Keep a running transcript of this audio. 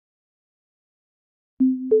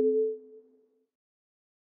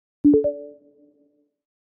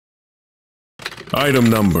Item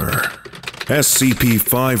Number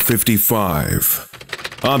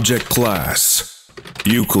SCP-555 Object Class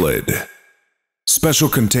Euclid Special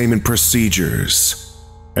Containment Procedures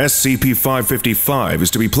SCP-555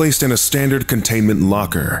 is to be placed in a standard containment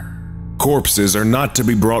locker. Corpses are not to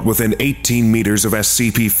be brought within 18 meters of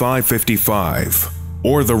SCP-555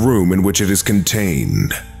 or the room in which it is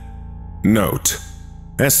contained. Note: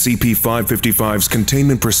 SCP-555's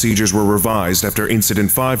containment procedures were revised after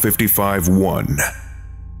Incident 555-1.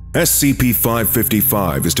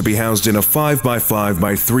 SCP-555 is to be housed in a 5x5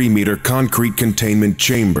 by 3 meter concrete containment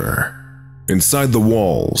chamber. Inside the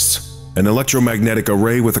walls, an electromagnetic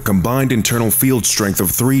array with a combined internal field strength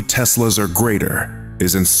of 3 Teslas or greater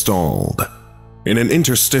is installed. In an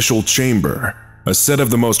interstitial chamber, a set of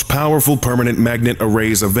the most powerful permanent magnet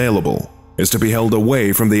arrays available is to be held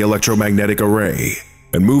away from the electromagnetic array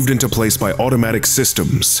and moved into place by automatic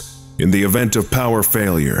systems in the event of power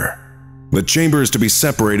failure. The chamber is to be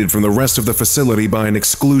separated from the rest of the facility by an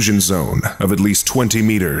exclusion zone of at least 20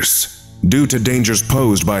 meters, due to dangers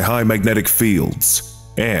posed by high magnetic fields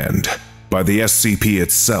and by the SCP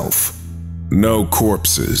itself. No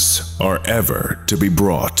corpses are ever to be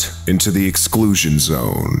brought into the exclusion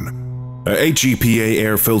zone. A HEPA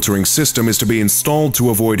air filtering system is to be installed to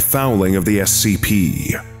avoid fouling of the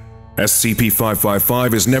SCP.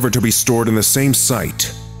 SCP-555 is never to be stored in the same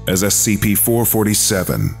site as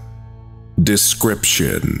SCP-447.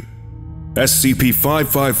 Description: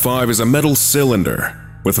 SCP-555 is a metal cylinder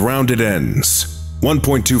with rounded ends,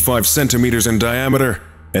 1.25 centimeters in diameter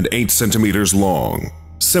and 8 centimeters long,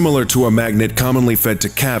 similar to a magnet commonly fed to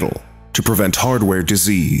cattle to prevent hardware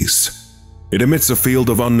disease. It emits a field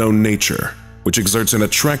of unknown nature, which exerts an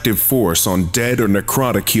attractive force on dead or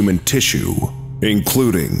necrotic human tissue,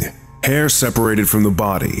 including hair separated from the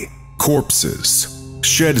body, corpses,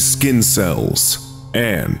 shed skin cells,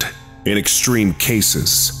 and, in extreme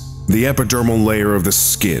cases, the epidermal layer of the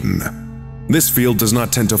skin. This field does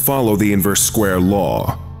not tend to follow the inverse square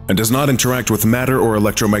law, and does not interact with matter or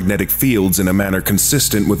electromagnetic fields in a manner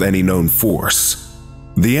consistent with any known force.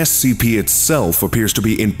 The SCP itself appears to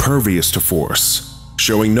be impervious to force,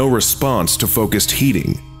 showing no response to focused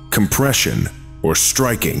heating, compression, or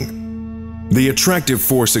striking. The attractive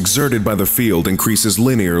force exerted by the field increases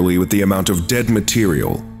linearly with the amount of dead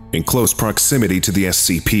material in close proximity to the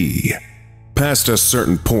SCP. Past a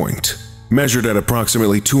certain point, measured at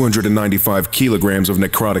approximately 295 kilograms of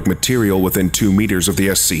necrotic material within 2 meters of the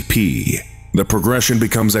SCP, the progression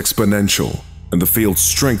becomes exponential, and the field's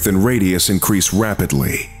strength and radius increase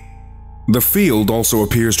rapidly. The field also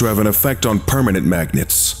appears to have an effect on permanent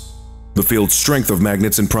magnets. The field strength of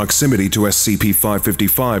magnets in proximity to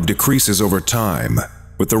SCP-555 decreases over time,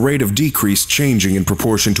 with the rate of decrease changing in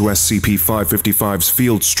proportion to SCP-555's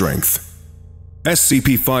field strength.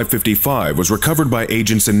 SCP-555 was recovered by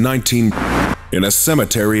agents in a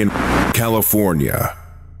cemetery in California.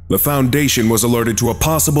 The Foundation was alerted to a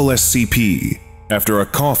possible SCP after a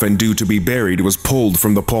coffin due to be buried was pulled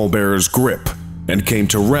from the pallbearer's grip and came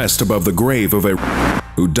to rest above the grave of a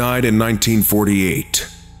who died in 1948.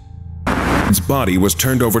 His body was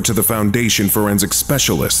turned over to the Foundation forensic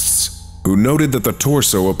specialists, who noted that the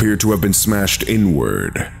torso appeared to have been smashed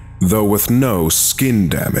inward, though with no skin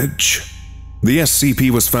damage. The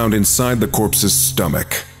SCP was found inside the corpse's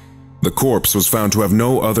stomach. The corpse was found to have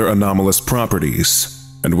no other anomalous properties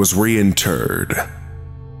and was reinterred.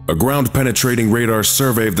 A ground-penetrating radar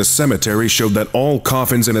survey of the cemetery showed that all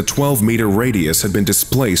coffins in a 12-meter radius had been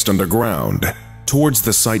displaced underground towards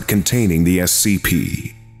the site containing the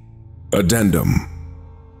SCP. Addendum: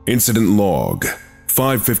 Incident Log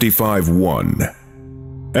 555-1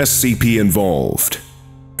 SCP involved: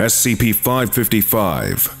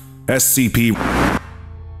 SCP-555 SCP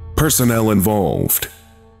Personnel involved: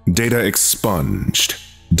 Data expunged.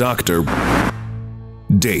 Dr.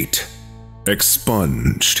 Date: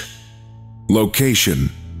 expunged.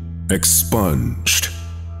 Location: expunged.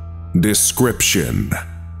 Description: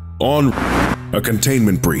 On a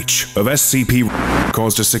containment breach of SCP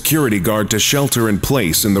caused a security guard to shelter in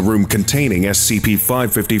place in the room containing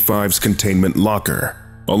SCP-555's containment locker,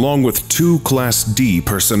 along with 2 Class D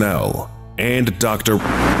personnel and Dr.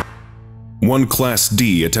 One Class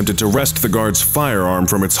D attempted to wrest the guard's firearm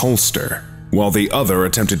from its holster, while the other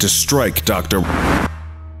attempted to strike Dr.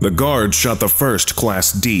 The guard shot the first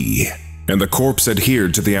Class D, and the corpse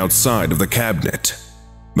adhered to the outside of the cabinet.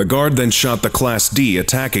 The guard then shot the Class D,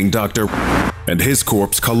 attacking Dr. and his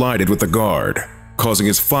corpse collided with the guard, causing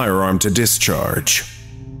his firearm to discharge.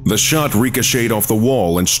 The shot ricocheted off the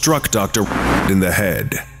wall and struck Dr. in the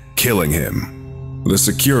head, killing him. The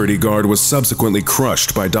security guard was subsequently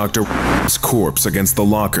crushed by Dr. W's corpse against the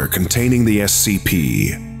locker containing the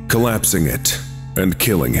SCP, collapsing it and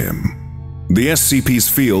killing him. The SCP's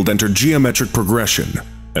field entered geometric progression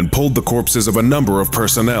and pulled the corpses of a number of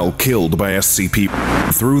personnel killed by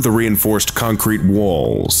SCP through the reinforced concrete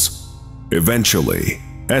walls. Eventually,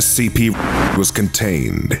 SCP was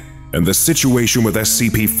contained, and the situation with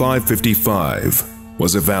SCP-555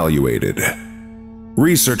 was evaluated.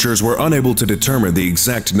 Researchers were unable to determine the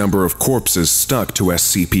exact number of corpses stuck to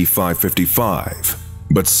SCP-555,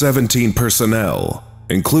 but 17 personnel,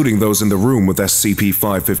 including those in the room with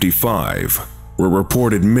SCP-555, were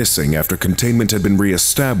reported missing after containment had been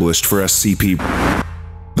re-established for SCP.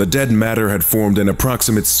 The dead matter had formed an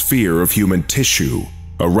approximate sphere of human tissue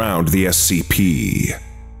around the SCP.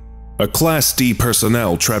 A Class D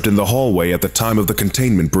personnel trapped in the hallway at the time of the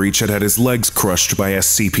containment breach had had his legs crushed by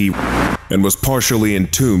SCP and was partially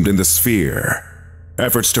entombed in the sphere.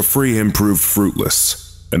 Efforts to free him proved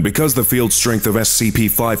fruitless, and because the field strength of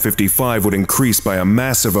SCP-555 would increase by a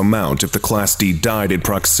massive amount if the Class D died in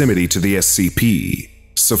proximity to the SCP,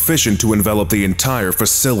 sufficient to envelop the entire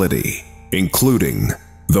facility, including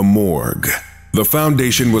the morgue, the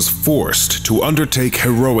Foundation was forced to undertake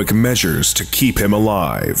heroic measures to keep him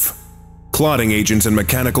alive. Clotting agents and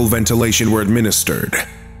mechanical ventilation were administered.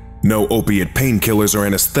 No opiate painkillers or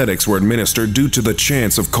anesthetics were administered due to the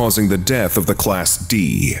chance of causing the death of the Class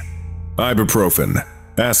D. Ibuprofen,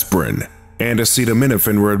 aspirin, and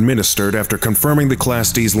acetaminophen were administered after confirming the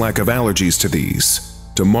Class D's lack of allergies to these,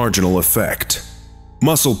 to marginal effect.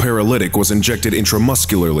 Muscle paralytic was injected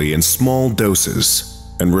intramuscularly in small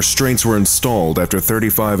doses, and restraints were installed after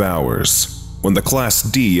 35 hours, when the Class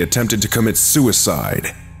D attempted to commit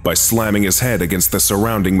suicide by slamming his head against the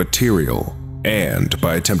surrounding material and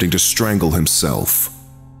by attempting to strangle himself.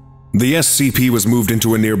 The SCP was moved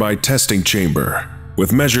into a nearby testing chamber,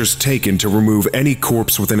 with measures taken to remove any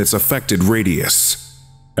corpse within its affected radius.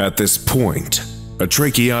 At this point, a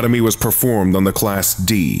tracheotomy was performed on the Class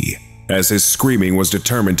D, as his screaming was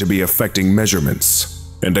determined to be affecting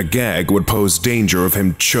measurements, and a gag would pose danger of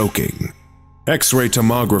him choking. X-ray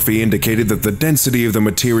tomography indicated that the density of the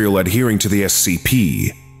material adhering to the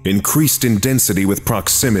SCP increased in density with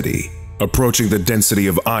proximity, approaching the density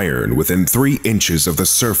of iron within 3 inches of the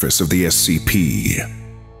surface of the SCP.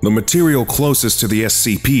 The material closest to the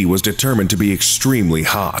SCP was determined to be extremely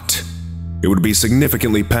hot. It would be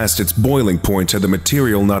significantly past its boiling point had the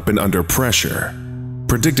material not been under pressure.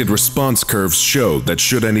 Predicted response curves showed that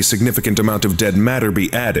should any significant amount of dead matter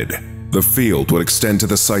be added, the field would extend to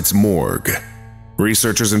the site's morgue.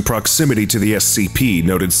 Researchers in proximity to the SCP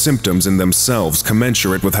noted symptoms in themselves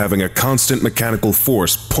commensurate with having a constant mechanical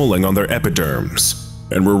force pulling on their epiderms,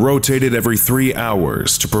 and were rotated every 3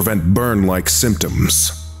 hours to prevent burn-like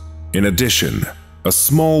symptoms. In addition, a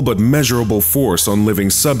small but measurable force on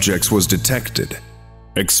living subjects was detected.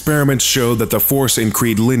 Experiments showed that the force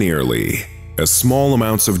increased linearly as small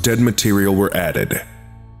amounts of dead material were added.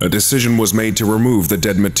 A decision was made to remove the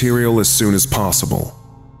dead material as soon as possible.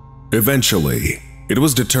 Eventually, it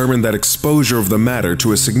was determined that exposure of the matter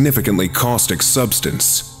to a significantly caustic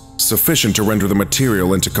substance, sufficient to render the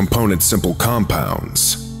material into component simple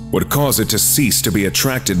compounds, would cause it to cease to be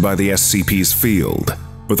attracted by the SCP's field,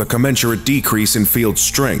 with a commensurate decrease in field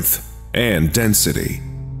strength and density.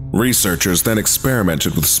 Researchers then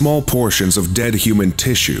experimented with small portions of dead human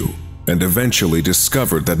tissue and eventually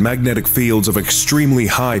discovered that magnetic fields of extremely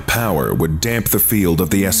high power would damp the field of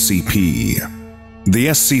the SCP. The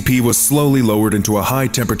SCP was slowly lowered into a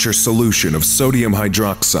high-temperature solution of sodium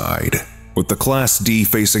hydroxide, with the Class D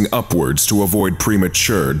facing upwards to avoid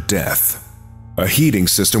premature death. A heating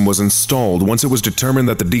system was installed once it was determined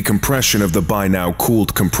that the decompression of the by now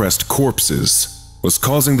cooled compressed corpses was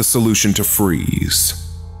causing the solution to freeze.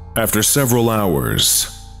 After several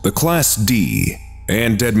hours, the Class D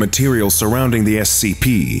and dead material surrounding the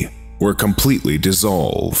SCP were completely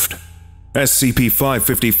dissolved.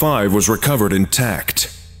 SCP-555 was recovered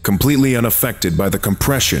intact, completely unaffected by the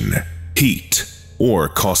compression, heat, or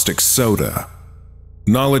caustic soda.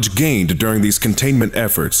 Knowledge gained during these containment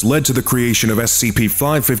efforts led to the creation of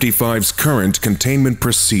SCP-555's current containment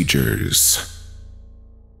procedures.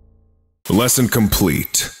 Lesson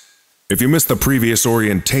complete. If you missed the previous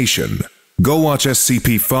orientation, go watch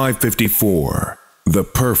SCP-554, The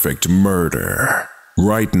Perfect Murder,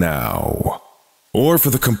 right now. Or for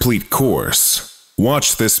the complete course,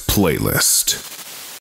 watch this playlist.